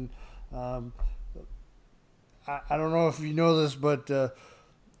stats. And I don't know if you know this, but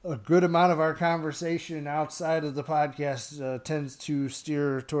a good amount of our conversation outside of the podcast tends to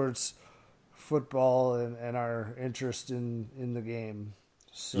steer towards football and our interest in the game.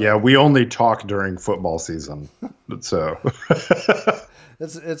 So, yeah, we only talk during football season, so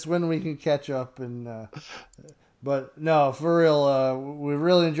it's when we can catch up. And but no, for real, we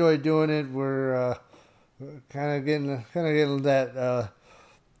really enjoy doing it. We're kind of getting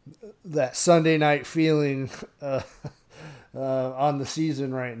that Sunday night feeling. On the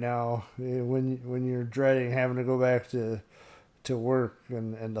season right now, when you're dreading having to go back to work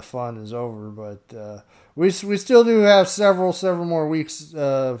and the fun is over, but we still do have several more weeks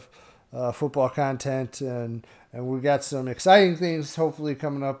of football content, and we got some exciting things hopefully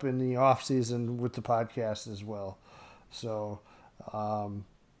coming up in the off season with the podcast as well. So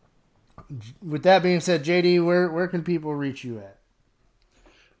with that being said, JD, where can people reach you at?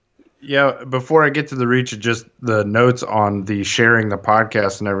 Yeah, before I get to the reach, just the notes on the sharing the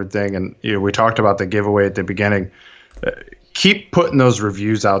podcast and everything, and we talked about the giveaway at the beginning. Keep putting those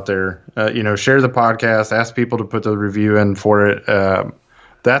reviews out there. Share the podcast, ask people to put the review in for it.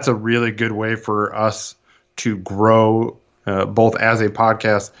 That's a really good way for us to grow, both as a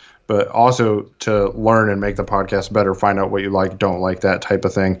podcast, but also to learn and make the podcast better, find out what you like, don't like, that type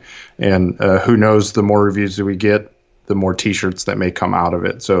of thing. And who knows, the more reviews that we get, the more T-shirts that may come out of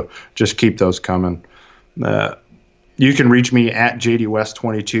it. So just keep those coming. You can reach me at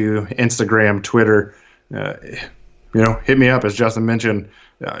JDWest22, Instagram, Twitter. Hit me up. As Justin mentioned,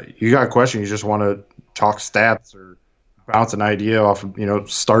 you got a question, you just want to talk stats or bounce an idea off,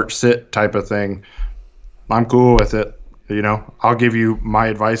 start sit type of thing, I'm cool with it. I'll give you my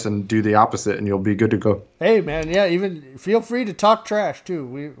advice and do the opposite, and you'll be good to go. Hey, man, yeah, even feel free to talk trash too.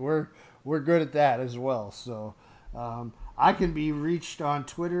 We're good at that as well. So I can be reached on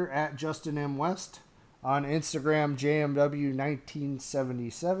Twitter at Justin M. West, on Instagram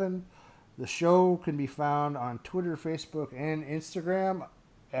JMW1977. The show can be found on Twitter, Facebook, and Instagram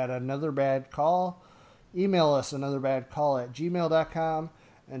at Another Bad Call. Email us anotherbadcall@gmail.com,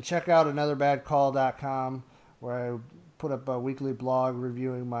 and check out anotherbadcall.com, where I put up a weekly blog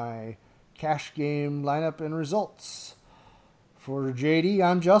reviewing my cash game lineup and results. For JD,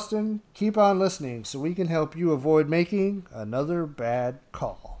 I'm Justin. Keep on listening so we can help you avoid making another bad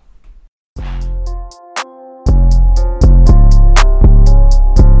call.